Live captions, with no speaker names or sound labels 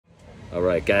All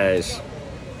right, guys,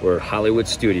 we're at Hollywood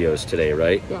Studios today,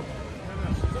 right? Yeah.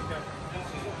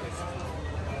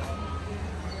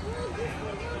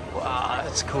 Wow,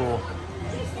 that's cool.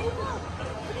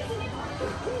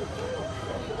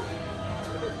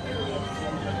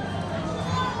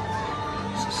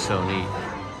 This is so neat.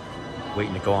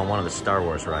 Waiting to go on one of the Star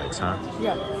Wars rides, huh?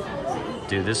 Yeah.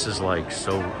 Dude, this is like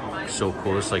so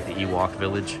cool. It's like the Ewok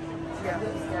village. Yeah.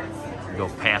 You go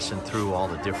passing through all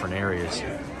the different areas.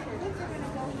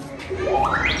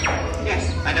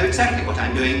 Yes, I know exactly what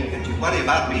I'm doing. Don't you worry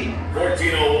about me.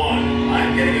 1401,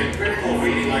 I'm getting a critical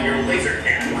reading on your laser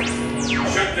cam.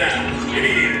 Shut down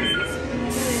immediately.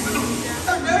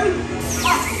 Oh no!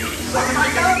 What have I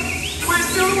done? We're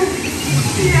doomed!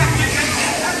 We have to get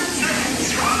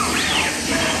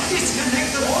disconnect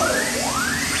the water.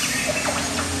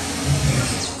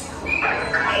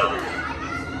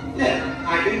 There, I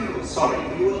don't feel sorry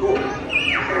for you at all.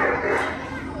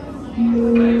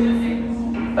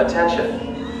 Attention.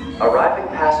 Arriving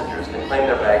passengers can claim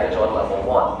their baggage on level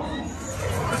 1.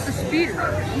 It's the speeder.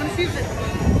 I'm gonna see if it.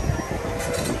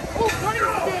 Oh,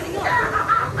 Connor's standing up.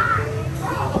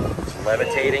 It's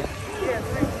levitating.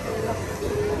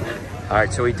 All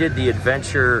right, so we did the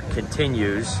Adventure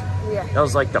Continues. Yeah. That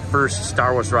was like the first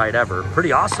Star Wars ride ever.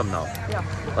 Pretty awesome, though. Yeah.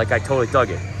 Like, I totally dug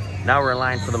it. Now we're in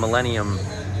line for the Millennium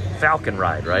Falcon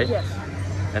ride, right? Yes.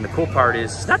 And the cool part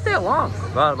is, it's not that long.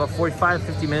 About 45,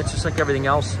 50 minutes, just like everything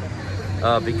else,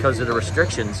 because of the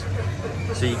restrictions.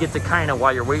 So you get to kind of,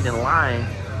 while you're waiting in line,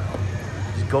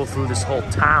 just go through this whole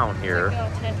town here.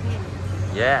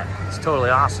 Yeah, it's totally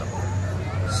awesome.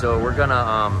 So we're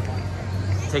gonna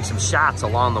take some shots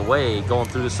along the way, going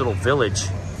through this little village.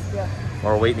 Yeah.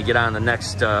 Or waiting to get on the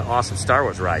next awesome Star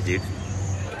Wars ride, dude.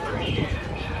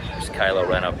 There's Kylo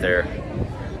Ren up there.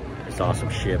 This awesome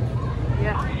ship.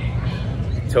 Yeah.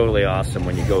 Totally awesome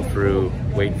when you go through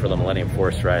waiting for the Millennium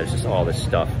Force ride. It's just all this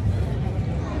stuff.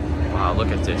 Wow, look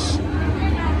at this.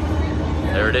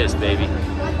 There it is, baby.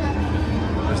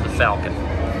 There's the Falcon.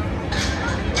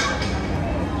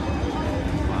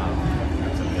 Wow,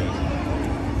 that's amazing.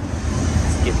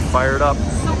 It's getting fired up.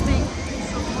 So big.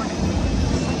 So funny.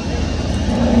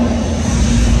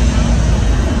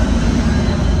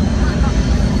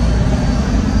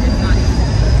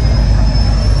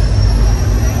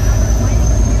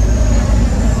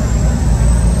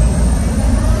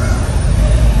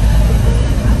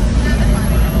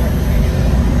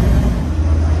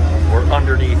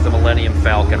 Underneath the Millennium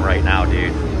Falcon right now,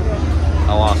 dude.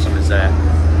 How awesome is that?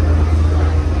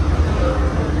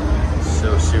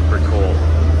 So super cool.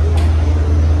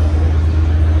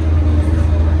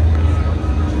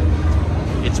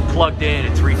 It's plugged in,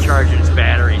 it's recharging its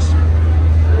batteries.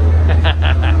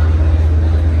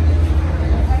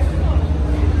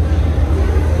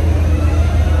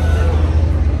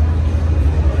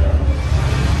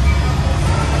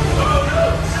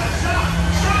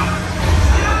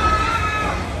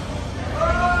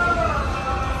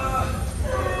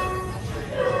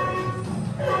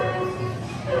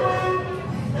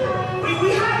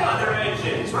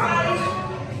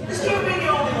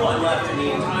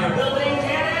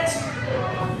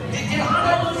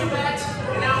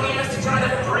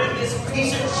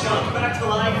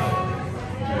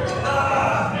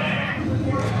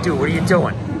 Dude, what are you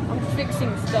doing? I'm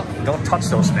fixing stuff. Don't touch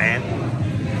those, man.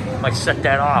 Might set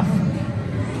that off.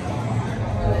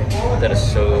 That is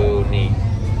so neat.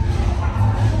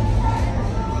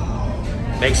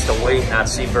 Makes the wait not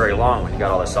seem very long when you got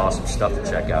all this awesome stuff to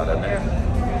check out, doesn't it?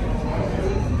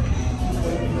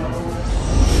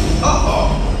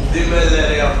 The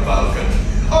Millennium Falcon.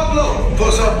 On loan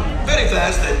for some very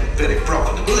fast and very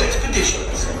profitable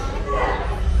expeditions.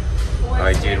 All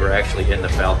right, dude, we're actually in the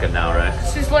Falcon now, right?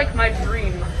 This is like my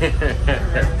dream.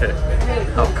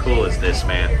 How cool is this,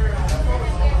 man?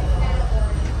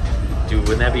 Dude,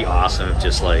 wouldn't that be awesome if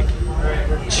just like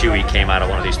Chewie came out of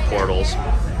one of these portals?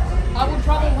 I would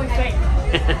probably faint.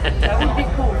 That would be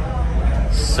cool.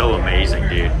 So amazing,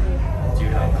 dude.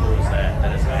 Dude, how cool is that?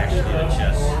 That is actually the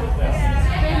chess.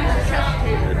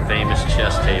 The famous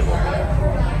chess table.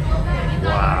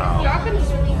 Wow. Falcon's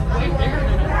way bigger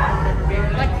than it.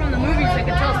 Like from the movies, I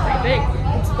can tell it's pretty big.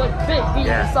 It's like big, being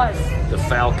the size. The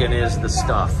Falcon is the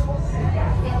stuff.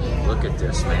 Look at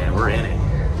this, man. We're in it.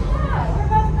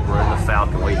 We're in the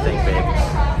Falcon. What do you think, baby?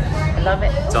 I love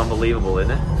it. It's unbelievable,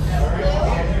 isn't it?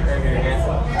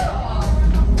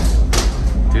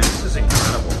 Dude, this is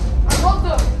incredible. I love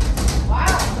those.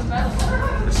 Wow, the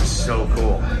metal. This is so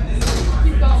cool.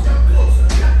 Keep going.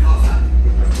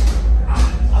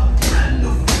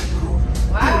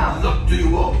 Wow. Look to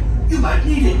you all. You might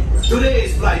need it.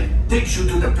 Today's flight takes you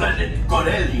to the planet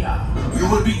Corellia. You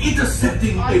will be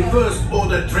intercepting a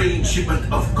first-order train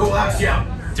shipment of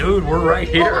coaxium. Dude, we're right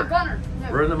Oh, here. I'm Gunner.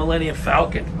 Yeah. We're in the Millennium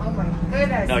Falcon. Oh my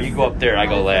goodness. No, you go up there, I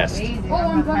go last. Oh,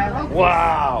 I'm Gunner. Okay.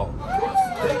 Wow.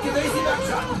 Take it easy,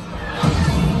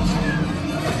 Action.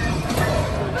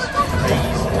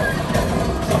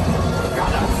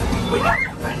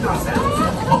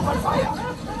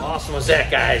 Awesome was that,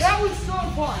 guys? That was so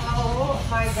fun. Oh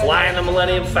my goodness. Flying the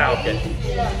Millennium Falcon.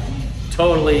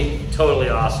 Totally, totally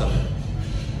awesome.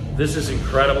 This is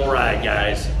incredible ride,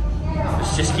 guys.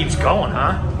 This just keeps going,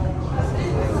 huh?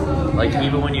 Like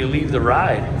even when you leave the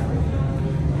ride.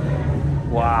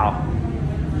 Wow.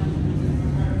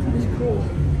 It's cool.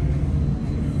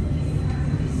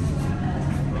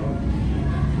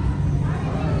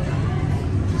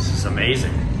 This is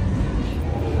amazing.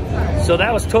 So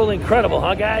that was totally incredible,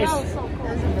 huh, guys? That was so cool.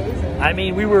 That's amazing. I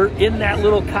mean, we were in that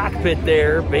little cockpit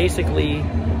there, basically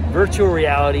virtual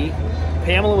reality.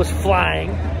 Pamela was flying.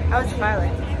 I was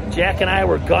smiling. Jack and I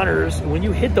were gunners. When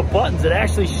you hit the buttons, it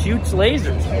actually shoots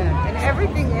lasers. Yeah. And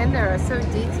everything in there is so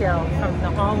detailed, from the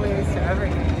hallways to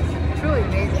everything. It's truly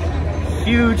amazing.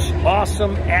 Huge,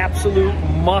 awesome, absolute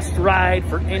must ride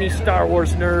for any Star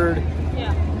Wars nerd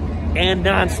Yeah. and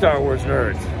non-Star Wars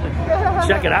nerds.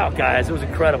 Check it out, guys. It was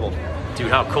incredible. Dude,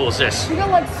 how cool is this? We got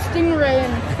like stingray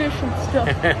and fish and stuff.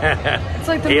 It's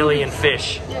like the Alien movies.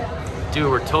 fish. Yeah. Dude,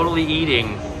 we're totally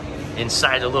eating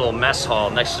inside the little mess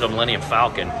hall next to the Millennium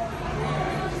Falcon.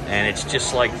 And it's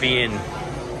just like being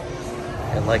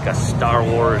in like a Star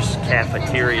Wars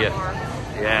cafeteria.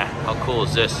 Yeah, how cool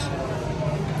is this?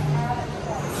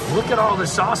 Look at all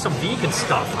this awesome vegan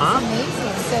stuff, huh?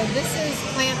 Amazing. So this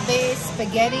is plant-based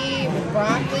spaghetti with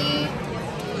broccoli,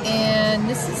 and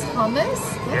this is hummus.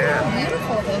 Look Yeah. how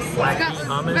beautiful this is. Black Got bean like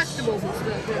hummus. vegetables and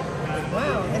stuff. Yeah.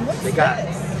 Wow. And what's They got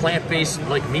this? plant-based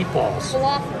like meatballs.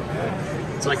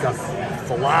 Falafel. It's like a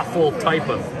falafel type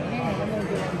of.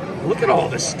 Look at all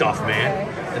this stuff, man.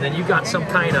 And then you got some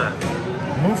kind of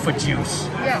Mufa juice.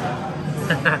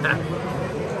 Yeah.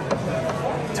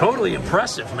 Totally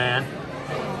impressive, man.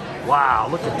 Wow,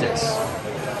 look at this.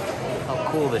 How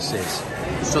cool this is.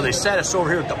 So they sat us over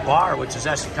here at the bar, which is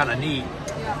actually kind of neat.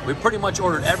 We pretty much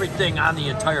ordered everything on the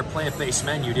entire plant-based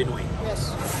menu, didn't we?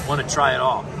 Yes. Want to try it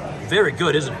all. Very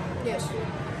good, isn't it? Yes.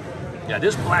 Yeah,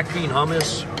 this black bean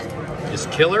hummus is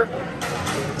killer.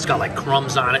 It's got like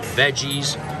crumbs on it,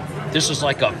 veggies. This is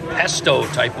like a pesto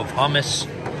type of hummus.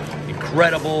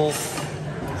 Incredible.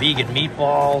 Vegan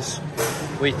meatballs.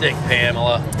 What do you think,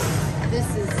 Pamela?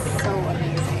 This is so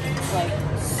amazing. Like,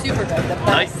 super good. The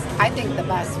best. I think the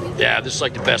best we did. Yeah, this is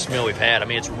like the best meal we've had. I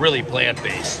mean, it's really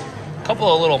plant-based. A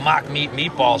couple of little mock meat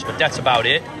meatballs, but that's about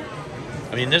it.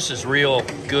 I mean, this is real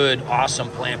good, awesome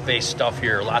plant-based stuff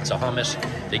here. Lots of hummus.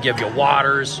 They give you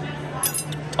waters,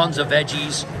 tons of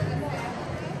veggies.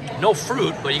 No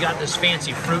fruit, but you got this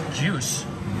fancy fruit juice.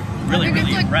 Really,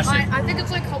 really impressive. I think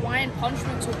it's like Hawaiian punch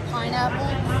mixed with pineapple,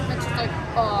 mixed with like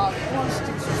orange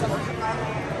juice or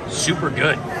something. Super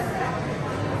good.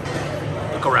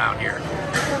 Look around here.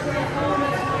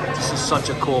 This is such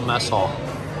a cool mess hall.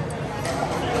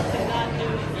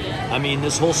 I mean,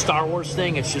 this whole Star Wars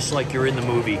thing, it's just like you're in the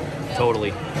movie.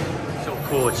 Totally. So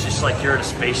cool. It's just like you're in a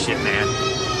spaceship, man.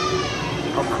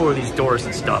 How cool are these doors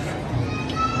and stuff?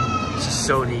 This is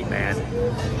so neat, man.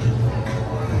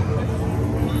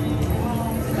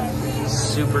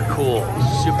 Super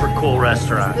cool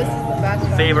restaurant. This is the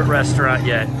best. Favorite restaurant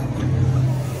yet.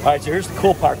 All right, so here's the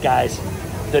cool part, guys.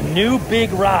 The new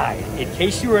big ride, in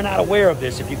case you were not aware of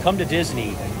this, if you come to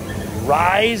Disney,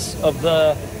 Rise of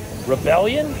the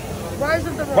Rebellion? Rise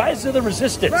of the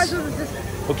Resistance. Rise of the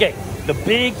Resistance. Okay, the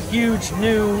big, huge,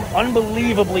 new,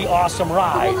 unbelievably awesome The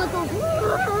ride one that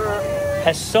goes.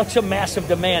 has such a massive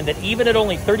demand that even at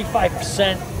only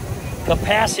 35%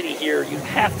 capacity here, you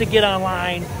have to get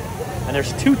online, and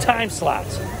there's 2 time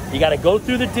slots. You got to go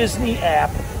through the Disney app,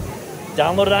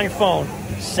 download it on your phone,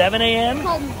 7 a.m. It's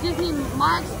called Disney,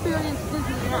 My Experience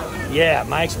Disney app. Yeah,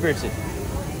 my experience.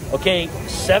 Okay,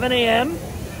 7 a.m.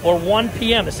 or 1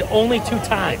 p.m. It's the only 2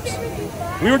 times.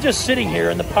 We were just sitting here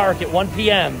in the park at 1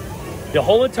 p.m. The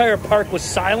whole entire park was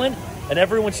silent, and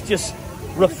everyone's just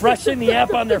refreshing the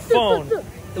app on their phone.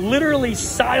 Literally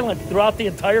silent throughout the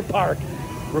entire park,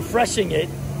 refreshing it.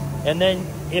 And then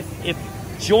if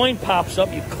Join pops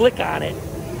up, you click on it,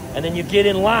 and then you get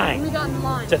in line. We got in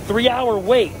line. It's a 3-hour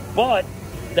wait, but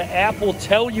the app will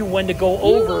tell you when to go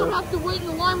You over. don't have to wait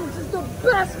in line, which is the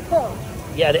best part.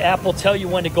 Yeah, the app will tell you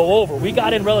when to go over. We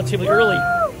got in relatively early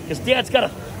because Dad's got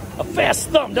a fast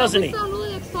thumb, doesn't We he? sound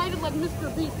really excited like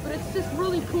Mr. Beast, but it's just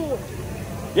really cool.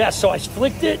 Yeah, so I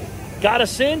flicked it, got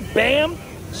us in, bam.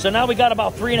 So now we got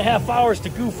about 3.5 hours to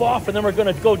goof off, and then we're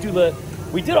going to go do the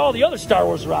We did all the other Star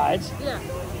Wars rides. Yeah.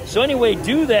 So anyway,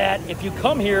 do that. If you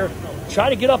come here, try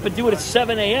to get up and do it at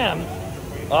 7 a.m.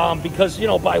 Because, you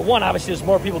know, by 1, obviously there's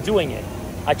more people doing it.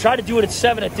 I tried to do it at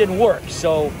 7, it didn't work.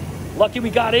 So lucky we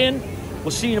got in.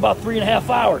 We'll see you in about 3.5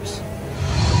 hours.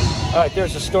 All right,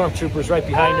 there's the stormtroopers right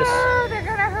behind us. Oh, they're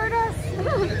gonna hurt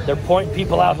us. They're pointing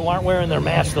people out who aren't wearing their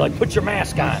masks. They're like, put your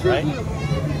mask on, right?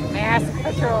 Mask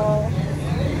control.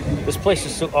 This place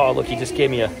is so, oh, look, he just gave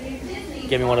me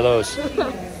one of those.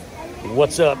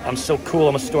 What's up? I'm so cool,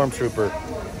 I'm a stormtrooper.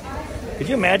 Could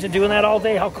you imagine doing that all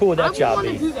day? How cool would that job be?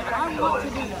 I want to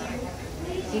do that.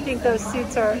 You think those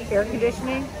suits are air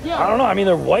conditioning? I don't know. I mean,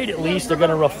 they're white at least. They're going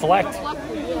to reflect.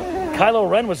 Kylo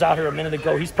Ren was out here a minute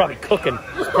ago. He's probably cooking.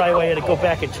 That's probably why he had to go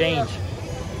back and change.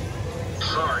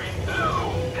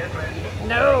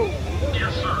 No.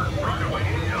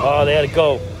 Oh, they had to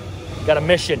go. Got a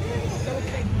mission.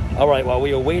 All right, while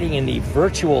we are waiting in the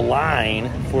virtual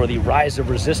line for the Rise of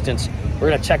Resistance, we're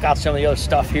going to check out some of the other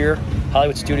stuff here.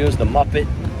 Hollywood Studios, the Muppet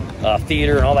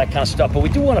Theater, and all that kind of stuff. But we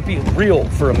do want to be real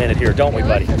for a minute here, don't we,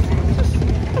 buddy?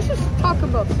 Let's just talk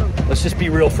about something. Let's just be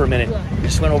real for a minute. We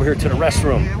just went over here to the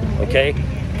restroom, okay?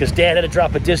 Because Dad had to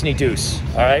drop a Disney deuce,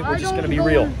 all right? We're just going to be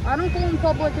real. I don't go in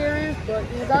public areas, but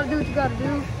you got to do what you got to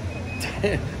do.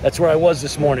 That's where I was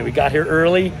this morning. We got here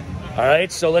early, all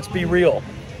right? So let's be real.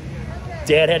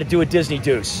 Dad had to do a Disney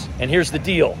deuce. And here's the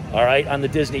deal, all right, on the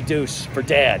Disney deuce for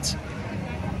dads.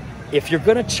 If you're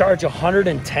going to charge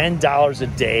 $110 a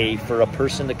day for a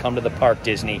person to come to the park,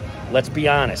 Disney, let's be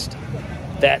honest.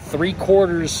 That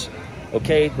 3/4,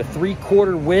 okay, the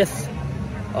 3/4 width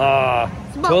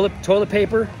toilet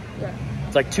paper, Yeah.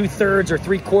 it's like 2/3 or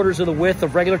 3/4 of the width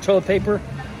of regular toilet paper.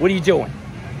 What are you doing?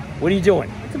 What are you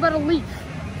doing? It's about a leak.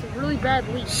 It's a really bad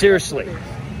leak. Seriously.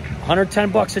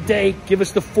 $110 a day, give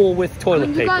us the full width toilet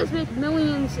you paper. guys make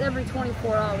millions every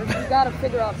 24 hours. You got to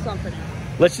figure out something.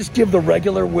 Let's just give the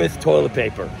regular width toilet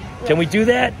paper. Can we do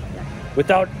that?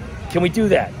 Can we do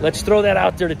that? Let's throw that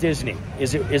out there to Disney.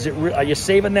 Are you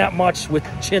saving that much with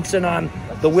chintzing on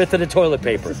the width of the toilet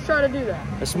paper? Let's try to do that.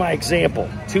 That's my example.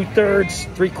 2/3,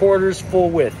 3/4, full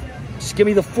width. Just give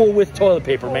me the full width toilet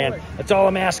paper, man. That's all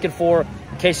I'm asking for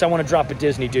in case I want to drop a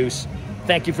Disney deuce.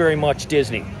 Thank you very much,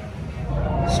 Disney.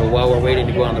 So while we're waiting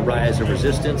to go on the Rise of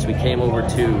Resistance, we came over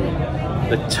to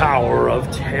the Tower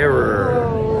of Terror.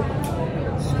 Oh.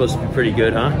 It's supposed to be pretty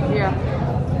good, huh? Yeah.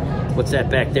 What's that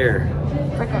back there?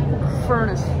 It's like a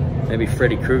furnace. Maybe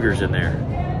Freddy Krueger's in there.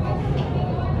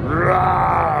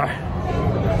 Rah!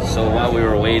 So while we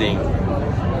were waiting,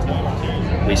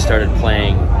 we started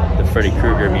playing the Freddy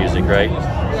Krueger music, right?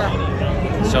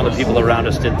 Yeah. Some of the people around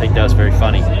us didn't think that was very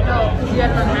funny. No, because you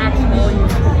had the max volume.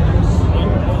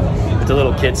 With the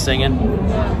little kids singing.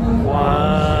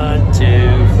 1,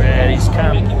 2, Freddy's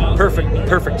coming.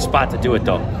 Perfect spot to do it,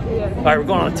 though. Yeah. All right, we're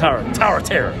going on the Tower of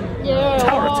Terror. Yeah.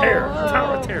 Tower of Terror.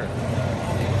 Tower of Terror.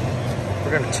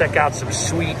 We're going to check out some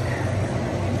sweet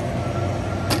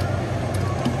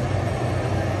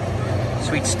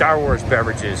Star Wars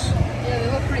beverages. Yeah,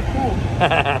 they look pretty cool.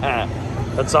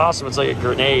 That's awesome. It's like a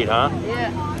grenade, huh?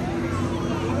 Yeah.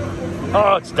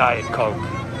 Oh, it's Diet Coke.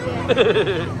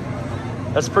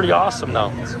 That's pretty awesome,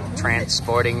 though.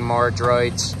 Transporting more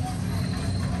droids.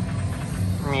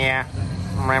 Yeah.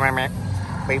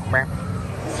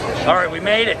 All right, we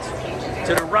made it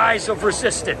to the Rise of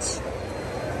Resistance.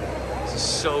 This is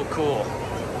so cool.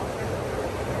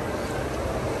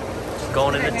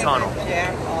 Going in the tunnel.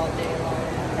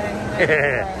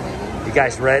 You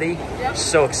guys ready? Yep.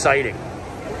 So exciting.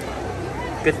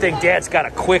 Good thing Dad's got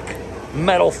a quick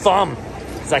metal thumb,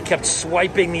 because I kept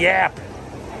swiping the app.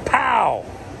 Pow!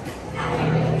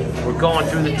 We're going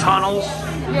through the tunnels,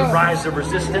 the Rise of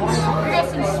Resistance. We got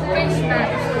some space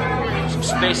maps. Some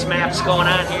space maps going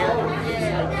on here.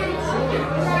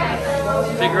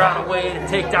 Figure out a way to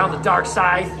take down the dark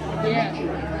side.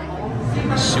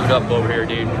 Yeah. Suit up over here,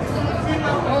 dude.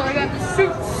 Oh, I got the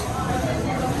suits.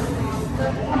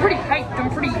 I'm pretty hyped. I'm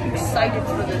pretty excited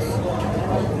for this.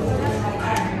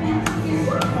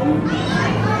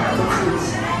 Recruits,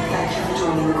 thank you for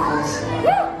joining the cause. A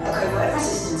covert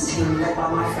resistance team led by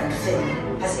my friend Finn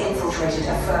has infiltrated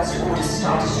a First Order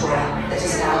Star Destroyer that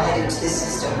is now headed to this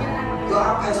system. Your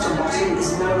outpost on Batuu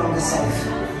is no longer safe.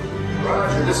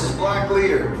 Roger, this is Black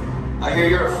Leader. I hear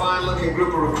you're a fine-looking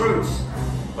group of recruits.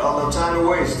 Well, no time to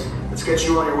waste. Let's get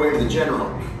you on your way to the General.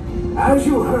 As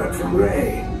you heard from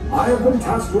Rey, I have been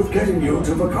tasked with getting you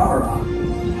to Vakara.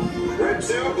 Red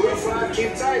 2, Blue 5,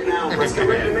 keep tight now. Let's get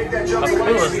ready to make that jump. How cool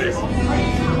is this?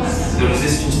 The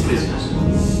Resistance prisoners.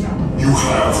 You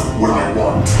have what I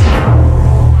want.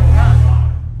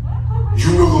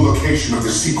 You know the location of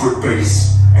the secret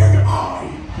base, and I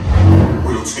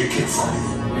will take it from you.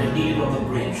 The need on the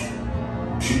bridge.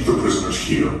 Keep the prisoners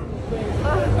here.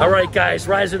 All right, guys,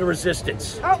 Rise of the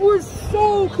Resistance. That was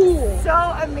so cool. So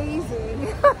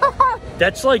amazing.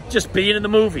 That's like just being in the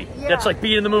movie. Yeah. That's like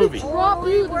being in the movie. Drop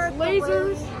you, Worth the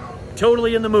lasers.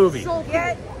 Totally in the movie. So cool.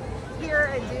 Get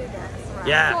here and do this. Right?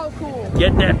 Yeah. So cool.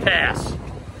 Get that pass.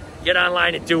 Get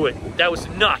online and do it. That was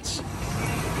nuts.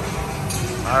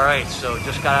 All right, so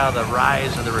just got out of the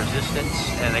Rise of the Resistance,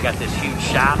 and they got this huge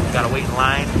shop. Got to wait in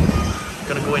line.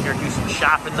 Gonna go in here and do some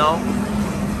shopping though.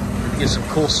 Get some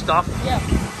cool stuff. Yeah.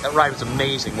 That ride was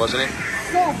amazing, wasn't it?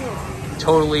 So cool.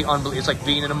 Totally unbelievable. It's like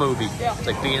being in a movie. Yeah. It's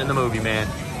like being in the movie, man.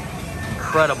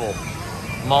 Incredible,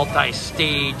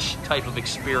 multi-stage type of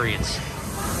experience.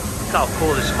 Look how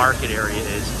cool this market area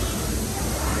is.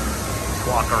 Just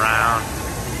walk around.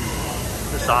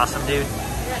 This is awesome, dude.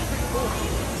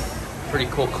 Pretty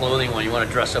cool clothing when you want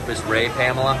to dress up as Rey,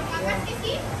 Pamela.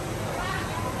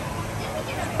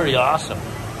 It's pretty awesome.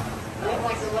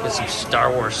 Get some Star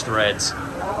Wars threads.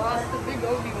 That's the big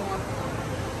Obi-Wan.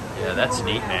 Yeah, that's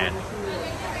neat, man.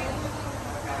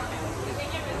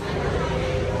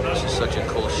 This is such a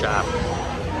cool shop.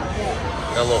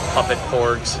 Got little puppet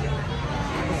porgs.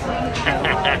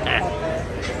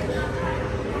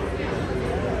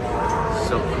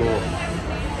 So cool.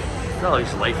 Look at all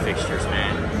these light fixtures,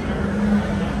 man.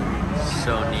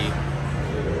 So neat.